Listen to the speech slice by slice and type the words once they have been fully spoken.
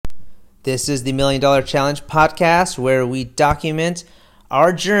This is the Million Dollar Challenge podcast, where we document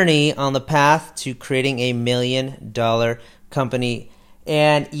our journey on the path to creating a $1 million company.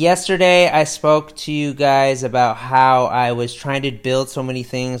 And yesterday I spoke to you guys about how I was trying to build so many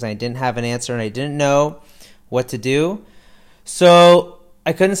things. I didn't have an answer and I didn't know what to do. So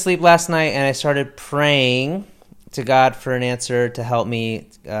I couldn't sleep last night and I started praying to God for an answer to help me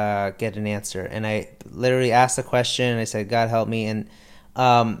get an answer. And I literally asked the question and I said, God, help me. And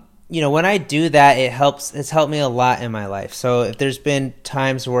when I do that, it's helped me a lot in my life. So if there's been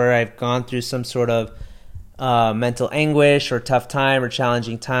times where I've gone through some sort of mental anguish or tough time or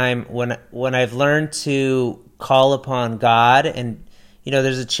challenging time, when I've learned to call upon God, and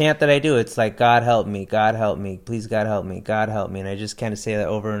there's a chant that I do. It's like, God help me, please God help me, God help me. And I just kind of say that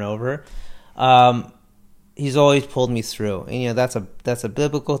over and over. He's always pulled me through. And that's a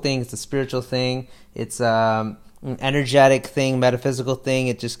biblical thing, it's a spiritual thing, it's an energetic thing, metaphysical thing.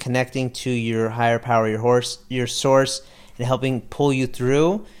 It's just connecting to your higher power, your source, and helping pull you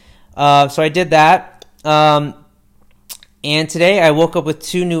through. So I did that. And today I woke up with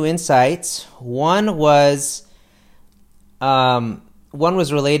two new insights. One was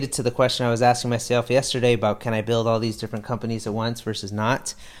related to the question I was asking myself yesterday about, can I build all these different companies at once versus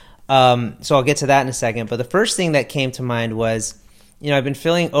not? So I'll get to that in a second. But the first thing that came to mind was, I've been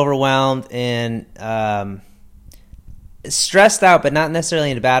feeling overwhelmed and stressed out, but not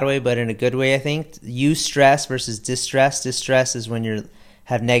necessarily in a bad way, but in a good way, I think. Eustress versus distress. Distress is when you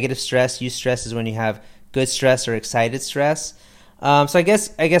have negative stress. Eustress is when you have good stress or excited stress. So I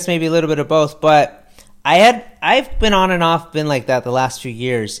guess maybe a little bit of both. But I've been on and off, been like that the last few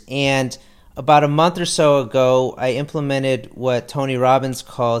years. And about a month or so ago, I implemented what Tony Robbins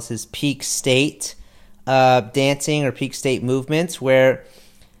calls his peak state dancing or peak state movements, where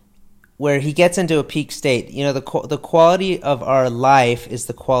he gets into a peak state. The quality of our life is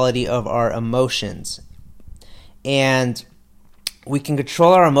the quality of our emotions. And we can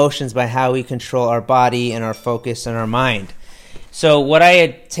control our emotions by how we control our body and our focus and our mind. So what I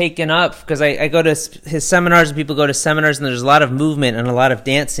had taken up, because I go to his seminars and people go to seminars and there's a lot of movement and a lot of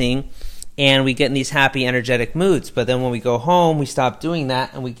dancing, and we get in these happy, energetic moods. But then when we go home, we stop doing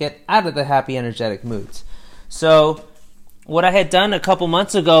that and we get out of the happy, energetic moods. So what I had done a couple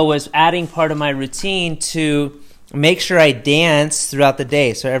months ago was adding part of my routine to make sure I dance throughout the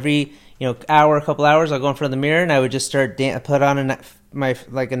day. So every hour, a couple hours, I'll go in front of the mirror and I would just start put on a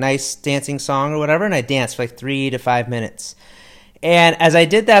nice dancing song or whatever, and I dance for 3 to 5 minutes. And as I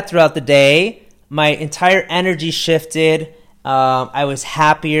did that throughout the day, my entire energy shifted. I was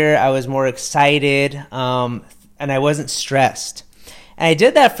happier, I was more excited, and I wasn't stressed. And I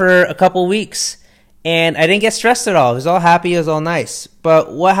did that for a couple weeks, and I didn't get stressed at all. It was all happy, it was all nice.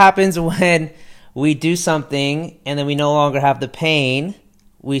 But what happens when we do something and then we no longer have the pain?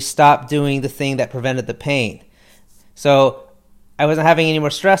 We stop doing the thing that prevented the pain. So I wasn't having any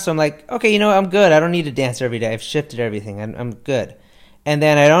more stress, so I'm like, okay, I'm good. I don't need to dance every day. I've shifted everything. I'm good. And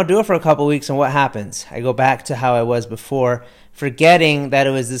then I don't do it for a couple weeks, and what happens? I go back to how I was before, forgetting that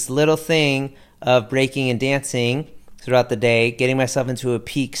it was this little thing of breaking and dancing throughout the day, getting myself into a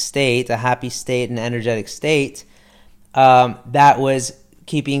peak state, a happy state, an energetic state, that was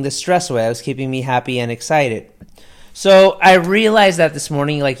keeping the stress away. It was keeping me happy and excited. So I realized that this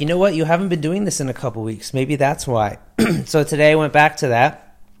morning, you what? You haven't been doing this in a couple weeks. Maybe that's why. So today I went back to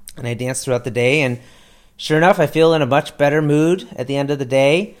that, and I danced throughout the day, and sure enough, I feel in a much better mood at the end of the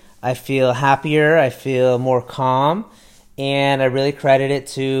day. I feel happier. I feel more calm. And I really credit it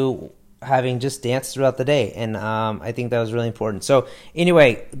to having just danced throughout the day. And I think that was really important. So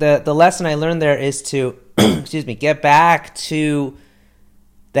anyway, the lesson I learned there is to, get back to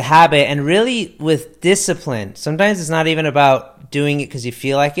the habit, and really with discipline. Sometimes it's not even about doing it because you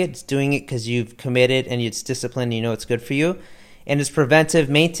feel like it. It's doing it because you've committed and it's disciplined and it's good for you. And it's preventive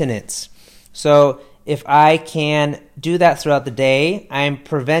maintenance. So if I can do that throughout the day, I'm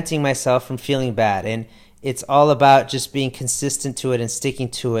preventing myself from feeling bad. And it's all about just being consistent to it and sticking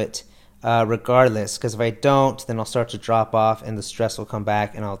to it regardless. Because if I don't, then I'll start to drop off and the stress will come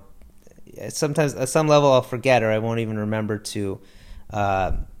back. And sometimes at some level I'll forget, or I won't even remember to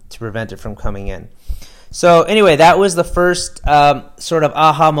prevent it from coming in. So anyway, that was the first sort of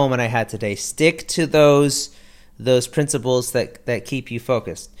aha moment I had today. Stick to those principles that keep you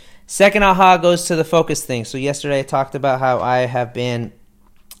focused. Second aha goes to the focus thing. So yesterday I talked about how I have been,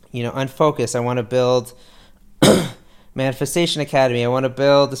 unfocused. I want to build Manifestation Academy. I want to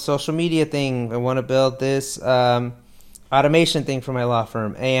build the social media thing. I want to build this automation thing for my law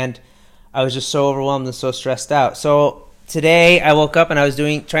firm. And I was just so overwhelmed and so stressed out. So today I woke up and I was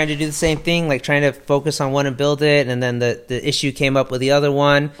trying to do the same thing, like trying to focus on one and build it. And then the issue came up with the other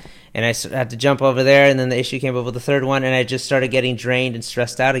one. and I had to jump over there, and then the issue came up with the third one, and I just started getting drained and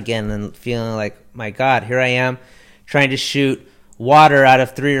stressed out again, and feeling like, my God, here I am trying to shoot water out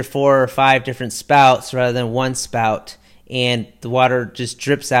of 3 or 4 or 5 different spouts rather than one spout, and the water just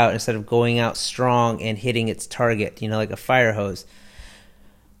drips out instead of going out strong and hitting its target, like a fire hose.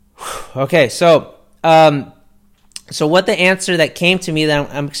 Okay, so what the answer that came to me that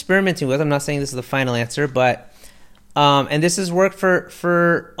I'm experimenting with, I'm not saying this is the final answer, but and this has worked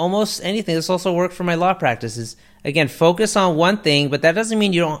for almost anything. This also worked for my law practices. Again, focus on one thing, but that doesn't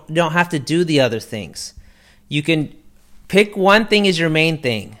mean you don't have to do the other things. You can pick one thing as your main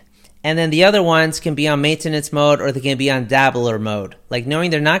thing, and then the other ones can be on maintenance mode or they can be on dabbler mode. Like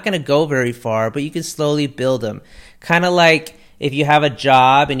knowing they're not going to go very far, but you can slowly build them. Kind of like if you have a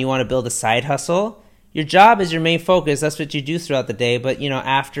job and you want to build a side hustle, your job is your main focus. That's what you do throughout the day. But,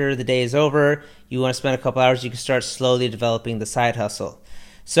 after the day is over, you want to spend a couple hours, you can start slowly developing the side hustle.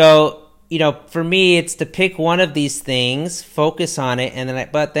 So, for me, it's to pick one of these things, focus on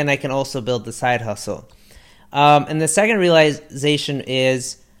it, but then I can also build the side hustle. And the second realization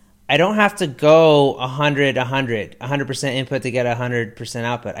is I don't have to go 100% input to get 100%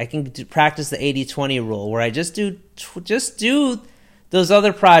 output. I can practice the 80-20 rule where I just do those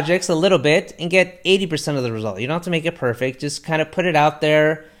other projects a little bit and get 80% of the result. You don't have to make it perfect. Just kind of put it out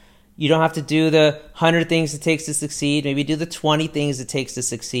there. You don't have to do the 100 things it takes to succeed. Maybe do the 20 things it takes to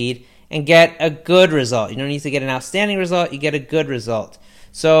succeed and get a good result. You don't need to get an outstanding result. You get a good result.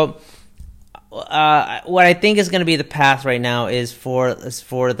 So what I think is going to be the path right now is for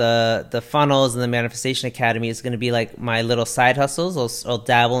the funnels and the Manifestation Academy is going to be like my little side hustles. I'll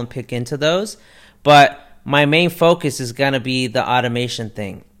dabble and pick into those. But my main focus is going to be the automation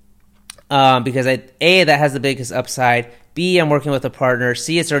thing because that has the biggest upside. B, I'm working with a partner.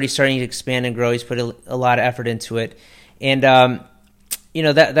 C, it's already starting to expand and grow. He's put a lot of effort into it. And,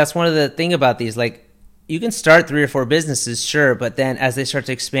 that's one of the thing about these. Like, you can start 3 or 4 businesses, sure, but then as they start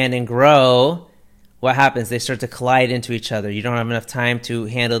to expand and grow, what happens? They start to collide into each other. You don't have enough time to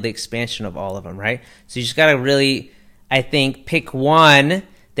handle the expansion of all of them, right? So you just got to really, I think, pick one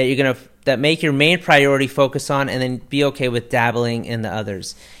that make your main priority focus on, and then be okay with dabbling in the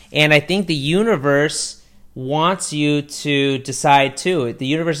others. And I think the universe wants you to decide too. The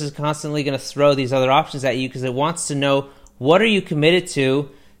universe is constantly going to throw these other options at you because it wants to know, what are you committed to?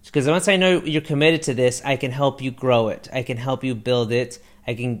 Because once I know you're committed to this, I can help you grow it. I can help you build it.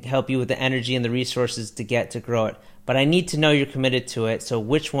 I can help you with the energy and the resources to grow it. But I need to know you're committed to it. So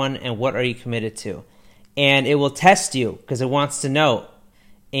which one and what are you committed to? And it will test you because it wants to know.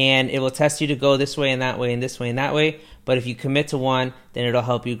 And it will test you to go this way and that way and this way and that way. But if you commit to one, then it'll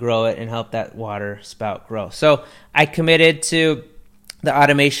help you grow it and help that water spout grow. So I committed to the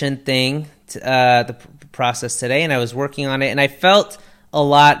automation thing, the process today, and I was working on it. And I felt a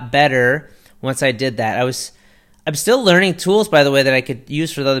lot better once I did that. I'm still learning tools, by the way, that I could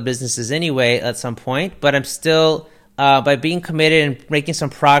use for the other businesses anyway at some point. But I'm still, by being committed and making some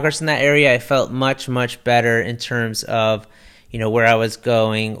progress in that area, I felt much, much better in terms of where I was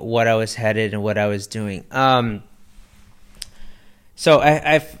going, what I was headed, and what I was doing. So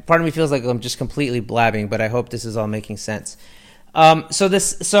part of me feels like I'm just completely blabbing, but I hope this is all making sense. So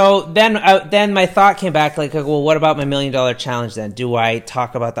then my thought came back like, well, what about my $1 million challenge then? Do I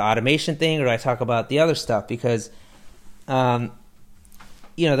talk about the automation thing or do I talk about the other stuff? Because, the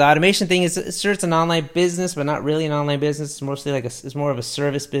automation thing is, sure, it's an online business, but not really an online business. It's mostly it's more of a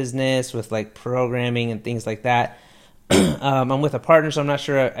service business with like programming and things like that. I'm with a partner, so I'm not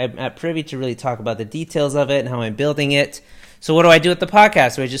sure I'm at privy to really talk about the details of it and how I'm building it. So what do I do with the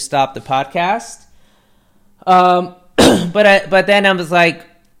podcast? Do I just stop the podcast? But then I was like,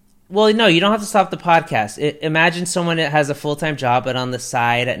 well, no, you don't have to stop the podcast. Imagine someone that has a full-time job, but on the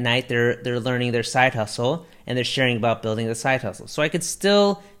side at night they're learning their side hustle and they're sharing about building the side hustle. So I could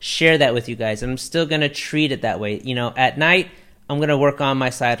still share that with you guys, and I'm still going to treat it that way. At night I'm going to work on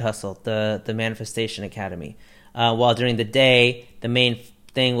my side hustle, the Manifestation Academy. While during the day, the main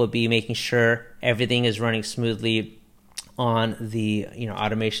thing will be making sure everything is running smoothly on the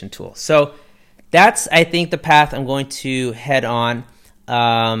automation tool. So that's, I think, the path I'm going to head on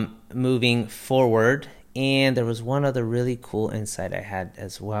moving forward. And there was one other really cool insight I had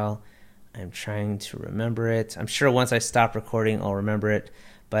as well. I'm trying to remember it. I'm sure once I stop recording, I'll remember it.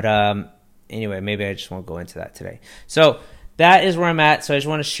 But anyway, maybe I just won't go into that today. So that is where I'm at. So I just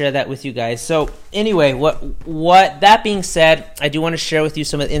want to share that with you guys. So anyway, what that being said, I do want to share with you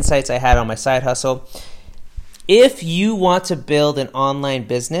some of the insights I had on my side hustle. If you want to build an online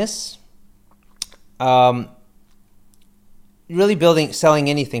business, really selling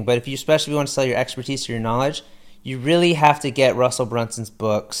anything, but if you especially want to sell your expertise or your knowledge, you really have to get Russell Brunson's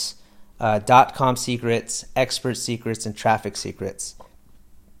books. .com secrets, expert secrets, and traffic secrets.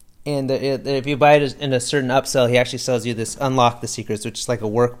 And if you buy it in a certain upsell, he actually sells you this Unlock the Secrets, which is like a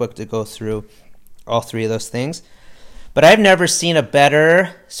workbook to go through all three of those things. But I've never seen a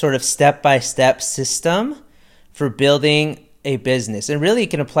better sort of step-by-step system for building a business. And really, it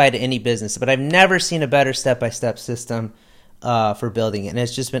can apply to any business, but I've never seen a better step-by-step system for building it. And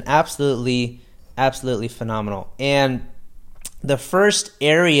it's just been absolutely, absolutely phenomenal. And the first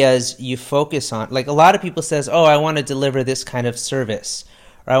areas you focus on, like a lot of people says, oh, I want to deliver this kind of service,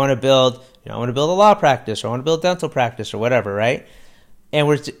 or I want to build, I want to build a law practice, or I want to build dental practice, or whatever, right? And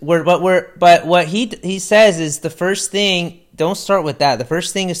but what he says is the first thing, don't start with that. The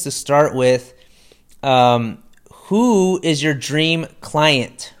first thing is to start with, who is your dream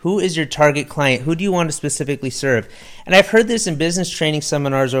client? Who is your target client? Who do you want to specifically serve? And I've heard this in business training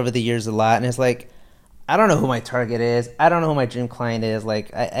seminars over the years a lot, and it's like, I don't know who my target is. I don't know who my dream client is.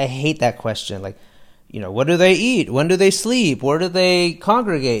 Like, I hate that question. Like, what do they eat? When do they sleep? Where do they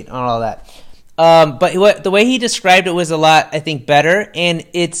congregate? And all that. But the way he described it was a lot, I think, better. And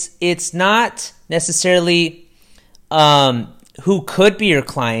it's not necessarily who could be your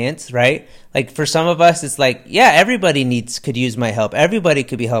client, right? Like for some of us, it's like, yeah, everybody could use my help. Everybody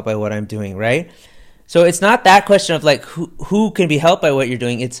could be helped by what I'm doing, right? So it's not that question of like who can be helped by what you're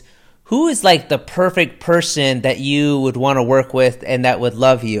doing. It's who is like the perfect person that you would want to work with and that would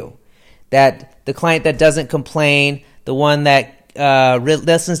love you. That the client that doesn't complain, the one that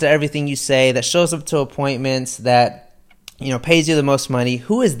listens to everything you say, that shows up to appointments, that pays you the most money.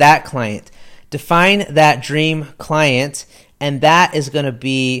 Who is that client? Define that dream client, and that is going to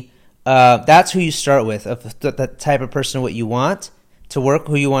be that's who you start with, of the type of person who you want to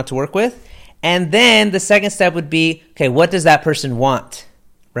work with. And then the second step would be, okay, what does that person want,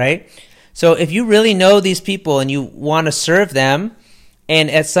 right? So if you really know these people and you want to serve them, and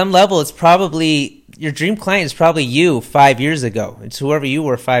at some level, it's probably your dream client is probably you 5 years ago. It's whoever you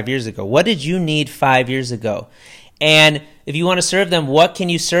were 5 years ago. What did you need 5 years ago? And if you want to serve them, what can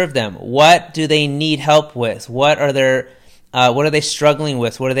you serve them? What do they need help with? What are they struggling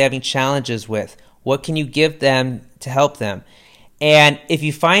with? What are they having challenges with? What can you give them to help them? And if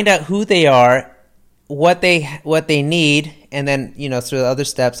you find out who they are, what they need, and then through the other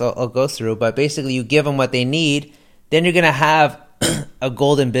steps I'll go through, but basically you give them what they need, then you're going to have a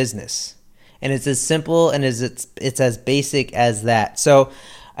golden business. And it's as simple and it's as basic as that. So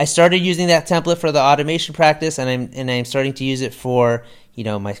I started using that template for the automation practice, and I'm starting to use it for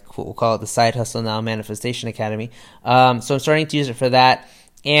we'll call it the Side Hustle Now Manifestation Academy. So I'm starting to use it for that,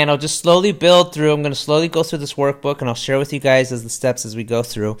 and I'll just slowly build through. I'm going to slowly go through this workbook, and I'll share with you guys as the steps as we go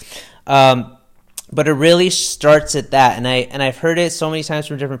through. But it really starts at that, and I've heard it so many times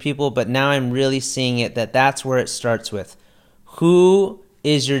from different people, but now I'm really seeing it that's where it starts with. Who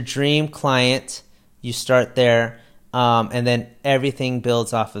is your dream client? You start there, and then everything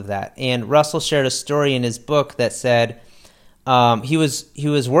builds off of that. And Russell shared a story in his book that said he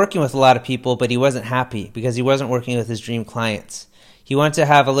was working with a lot of people, but he wasn't happy because he wasn't working with his dream clients. He wanted to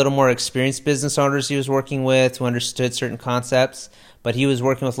have a little more experienced business owners he was working with who understood certain concepts, but he was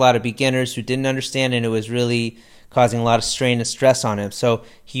working with a lot of beginners who didn't understand, and it was really causing a lot of strain and stress on him. So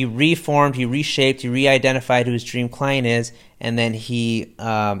he reformed, he reshaped, he re-identified who his dream client is, and then he,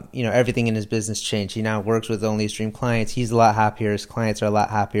 everything in his business changed. He now works with only his dream clients. He's a lot happier. His clients are a lot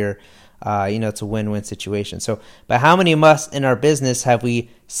happier. It's a win-win situation. So, but how many of us in our business have we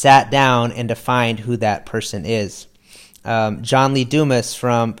sat down and defined who that person is? John Lee Dumas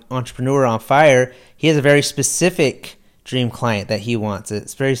from Entrepreneur on Fire, he has a very specific dream client that he wants.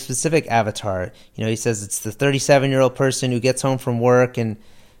 It's a very specific avatar. He says it's the 37-year-old person who gets home from work, and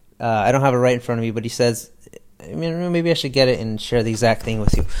I don't have it right in front of me, but he says, maybe I should get it and share the exact thing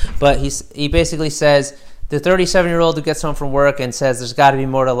with you. But he basically says the 37-year-old who gets home from work and says there's got to be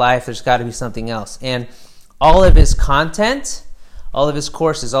more to life, there's got to be something else. And all of his content, all of his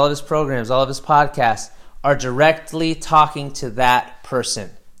courses, all of his programs, all of his podcasts are directly talking to that person,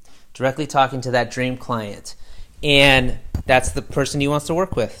 directly talking to that dream client. And that's the person he wants to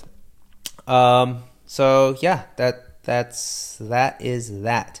work with. So yeah, that is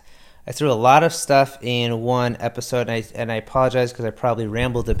that. I threw a lot of stuff in one episode, and I apologize because I probably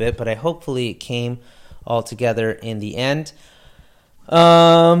rambled a bit, but hopefully it came all together in the end.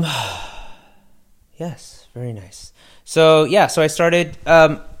 Yes, very nice. So yeah, so I started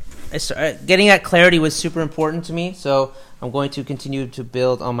getting that clarity was super important to me. So I'm going to continue to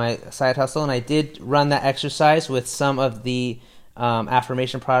build on my side hustle, and I did run that exercise with some of the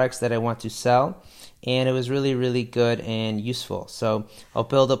affirmation products that I want to sell, and it was really, really good and useful. So I'll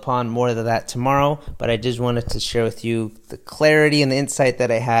build upon more of that tomorrow, but I just wanted to share with you the clarity and the insight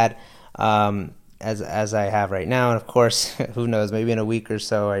that I had as I have right now. And of course, who knows, maybe in a week or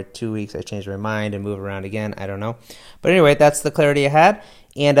so or 2 weeks I change my mind and move around again. I don't know. But anyway, that's the clarity I had.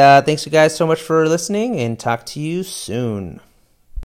 And thanks you guys so much for listening, and talk to you soon.